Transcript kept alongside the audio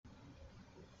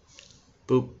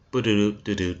Boop, ba-doo,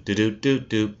 doo doo doo doo doo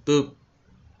doo boop,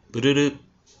 ba-doo doo.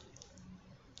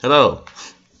 Hello,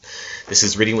 this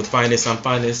is Reading with Finest. I'm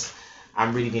Finest.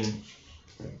 I'm reading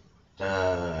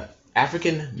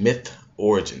African Myth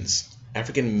Origins.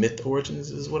 African Myth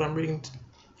Origins is what I'm reading.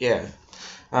 Yeah.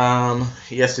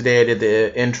 Yesterday I did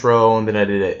the intro, and then I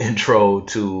did an intro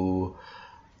to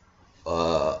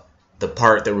the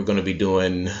part that we're going to be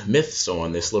doing myths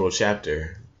on, this little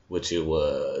chapter, which it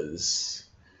was.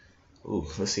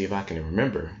 Let's see if I can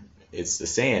remember. It's the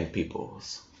Sand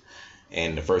Peoples.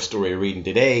 And the first story we're reading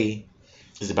today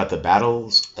is about the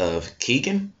Battles of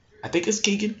Khaggen. I think it's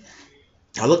Khaggen.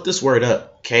 I looked this word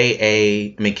up.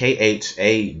 Khaggen.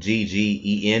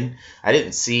 I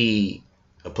didn't see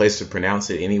a place to pronounce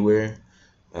it anywhere.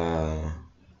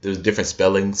 There's different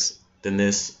spellings than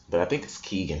this, but I think it's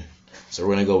Khaggen. So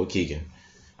we're going to go with Khaggen.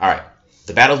 Alright.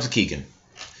 The Battles of Khaggen.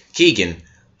 Khaggen,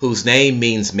 whose name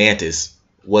means mantis,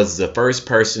 was the first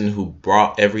person who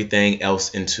brought everything else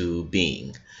into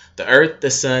being. The earth, the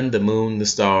sun, the moon, the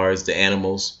stars, the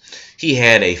animals. He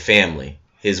had a family,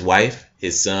 his wife,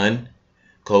 his son,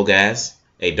 Khogaz,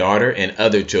 a daughter, and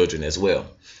other children as well.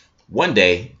 One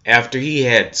day, after he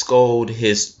had scolded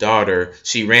his daughter,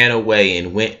 she ran away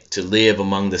and went to live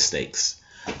among the snakes.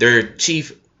 Their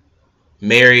chief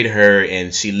married her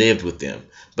and she lived with them,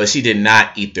 but she did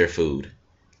not eat their food.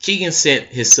 Khaggen sent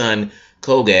his son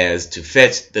Khogaz to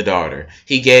fetch the daughter.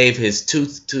 He gave his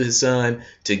tooth to his son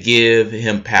to give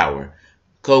him power.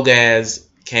 Khogaz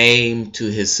came to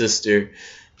his sister,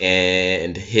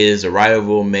 and his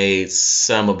arrival made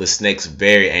some of the snakes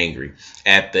very angry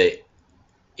at the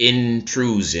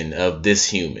intrusion of this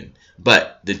human.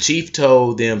 But the chief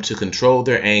told them to control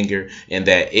their anger and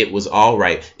that it was all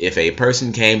right if a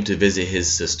person came to visit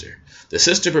his sister. The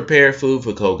sister prepared food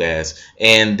for Khogaz,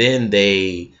 and then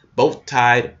they both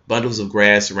tied bundles of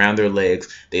grass around their legs.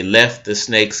 They left the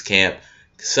snakes' camp.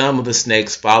 Some of the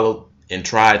snakes followed and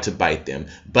tried to bite them,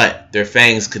 but their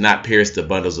fangs could not pierce the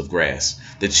bundles of grass.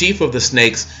 The chief of the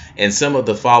snakes and some of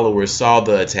the followers saw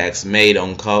the attacks made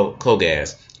on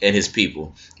Khogaz and his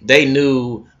people. They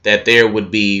knew that there would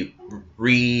be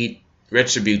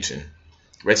retribution.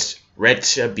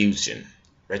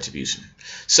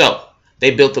 So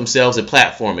they built themselves a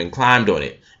platform and climbed on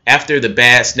it. After the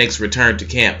bad snakes returned to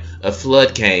camp, a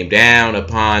flood came down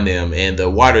upon them, and the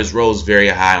waters rose very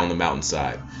high on the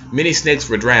mountainside. Many snakes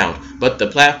were drowned, but the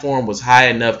platform was high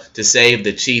enough to save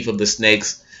the chief of the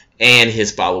snakes and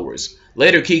his followers.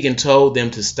 Later, Khaggen told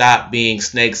them to stop being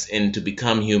snakes and to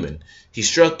become human. He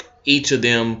struck each of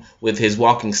them with his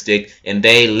walking stick, and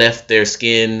they left their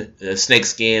snake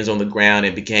skins on the ground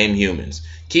and became humans.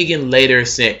 Khaggen later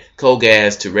sent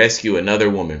Khogaz to rescue another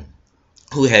woman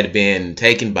who had been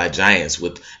taken by giants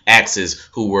with axes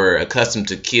who were accustomed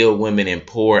to kill women and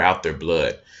pour out their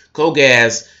blood.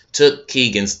 Khogaz took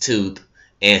Khaggen's tooth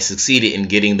and succeeded in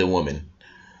getting the woman,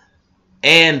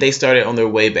 and they started on their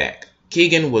way back.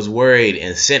 Khaggen was worried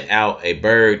and sent out a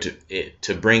bird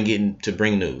to bring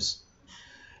news.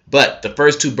 But the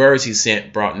first two birds he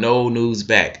sent brought no news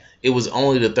back. It was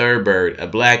only the third bird, a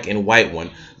black and white one,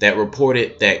 that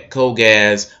reported that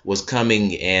Khogaz was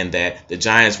coming and that the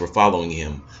giants were following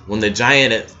him. When the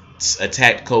giants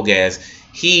attacked Khogaz,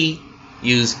 he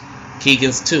used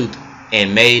Khaggen's tooth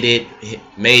and made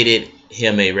it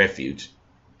him a refuge.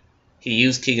 He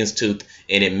used Khaggen's tooth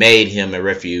and it made him a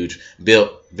refuge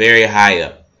built very high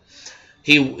up.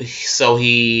 So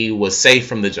he was safe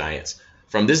from the giants.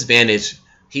 From this vantage,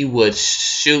 he would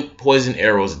shoot poison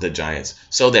arrows at the giants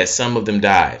so that some of them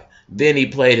died. Then he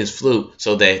played his flute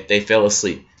so that they fell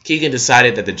asleep. Khaggen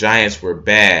decided that the giants were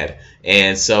bad,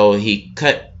 and so he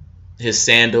cut his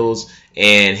sandals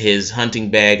and his hunting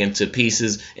bag into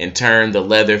pieces and turned the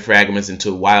leather fragments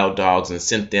into wild dogs and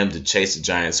sent them to chase the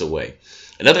giants away.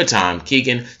 Another time,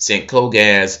 Khaggen sent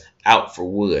Khogaz out for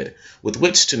wood with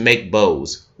which to make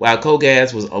bows. While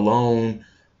Khogaz was alone,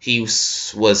 he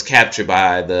was captured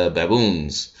by the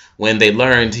baboons. When they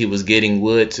learned he was getting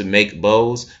wood to make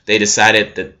bows, they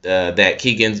decided that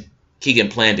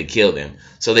Khaggen planned to kill them.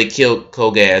 So they killed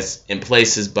Khogaz and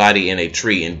placed his body in a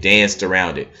tree and danced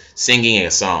around it, singing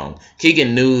a song.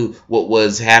 Khaggen knew what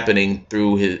was happening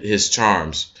through his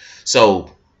charms. So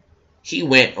he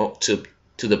went to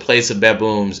the place of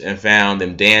baboons and found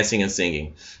them dancing and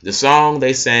singing. The song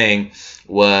they sang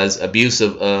was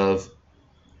abusive of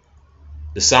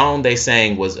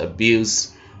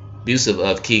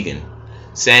Khaggen,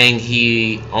 saying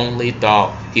he only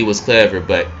thought he was clever,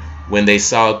 but when they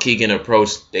saw Khaggen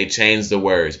approach, they changed the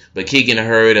words. But Khaggen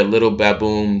heard a little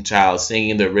baboon child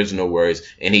singing the original words,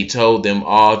 and he told them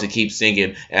all to keep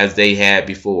singing as they had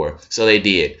before. So they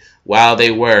did. While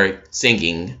they were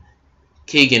singing,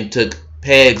 Khaggen took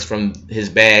pegs from his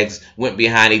bags, went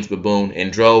behind each baboon,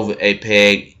 and drove a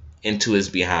peg into his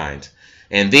behind.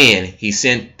 And then he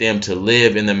sent them to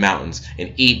live in the mountains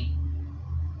and eat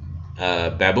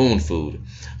baboon food.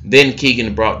 Then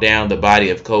Khaggen brought down the body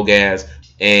of Khogaz,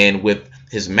 and with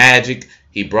his magic,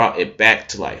 he brought it back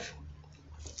to life.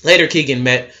 Later, Khaggen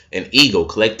met an eagle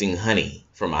collecting honey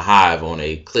from a hive on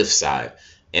a cliffside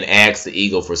and asked the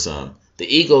eagle for some. The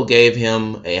eagle gave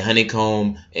him a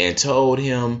honeycomb and told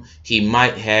him he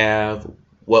might have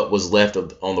what was left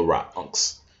on the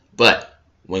rocks. But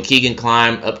when Khaggen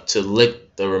climbed up to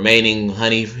lick the remaining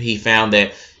honey, he found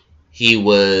that he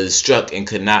was struck and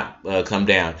could not come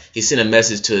down. He sent a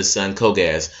message to his son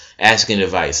Khogaz asking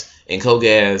advice, and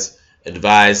Khogaz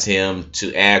advised him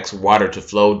to ask water to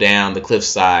flow down the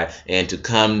cliffside and to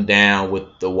come down with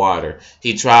the water.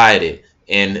 He tried it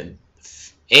and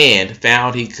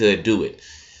found he could do it.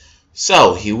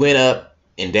 So he went up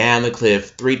and down the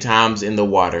cliff 3 times in the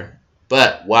water.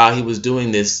 But while he was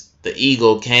doing this, the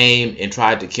eagle came and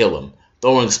tried to kill him,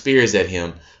 throwing spears at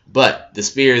him. But the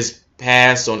spears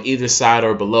passed on either side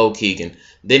or below Khaggen.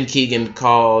 Then Khaggen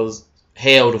caused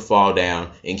hail to fall down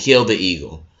and kill the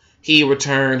eagle. He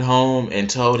returned home and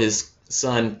told his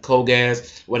son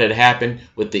Khogaz what had happened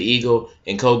with the eagle,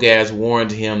 and Khogaz warned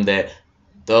him that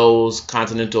those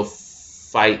continental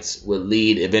fights would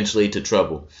lead eventually to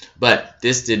trouble. But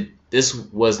this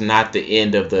was not the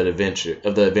end of the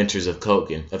adventures of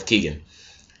Khaggen.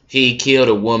 He killed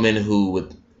a woman who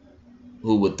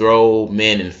would throw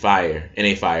men in a fire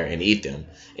and eat them,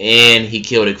 and he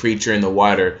killed a creature in the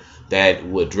water that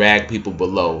would drag people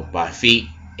below by feet,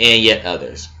 and yet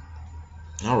others.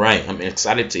 All right, I'm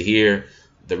excited to hear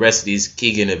the rest of these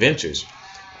Khaggen adventures.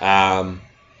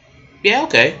 Yeah,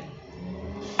 okay.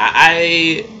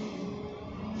 I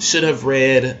should have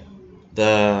read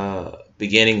the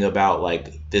beginning about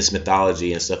like this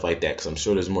mythology and stuff like that, because I'm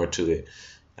sure there's more to it.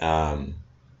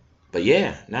 But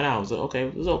yeah, no, it was okay.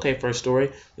 It was okay first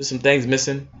story. There's some things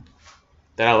missing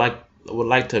that I would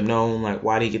like to have known, like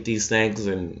why do you get these things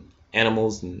and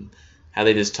animals and how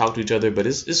they just talk to each other. But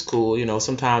it's cool, you know.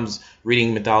 Sometimes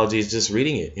reading mythology is just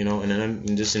reading it, you know,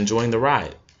 and just enjoying the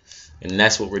ride. And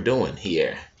that's what we're doing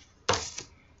here.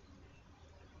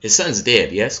 His son's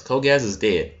dead. Yes, Khogaz is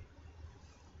dead.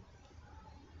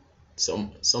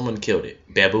 Someone killed it.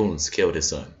 Baboons killed his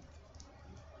son.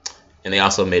 And they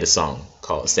also made a song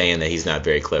saying that he's not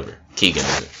very clever. Khaggen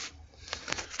isn't.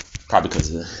 Probably because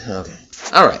of the... Okay.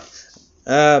 All right.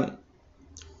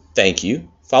 Thank you.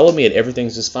 Follow me at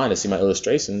Everything's Just Fine to see my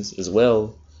illustrations as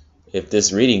well. If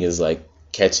this reading is like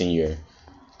catching your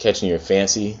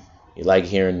fancy, you like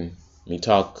hearing me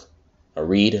talk or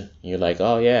read, and you're like,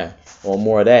 oh yeah, I want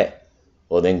more of that.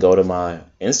 Well, then go to my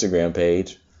Instagram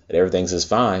page at Everything's Just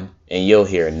Fine, and you'll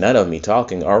hear none of me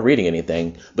talking or reading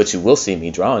anything, but you will see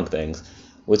me drawing things,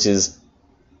 which is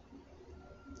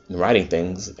writing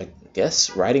things. I guess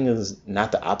writing is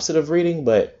not the opposite of reading,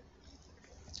 but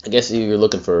I guess if you're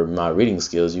looking for my reading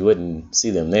skills, you wouldn't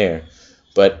see them there.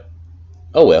 But,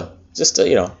 oh well, just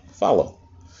to, follow.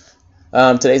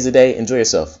 Today's the day. Enjoy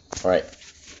yourself. All right.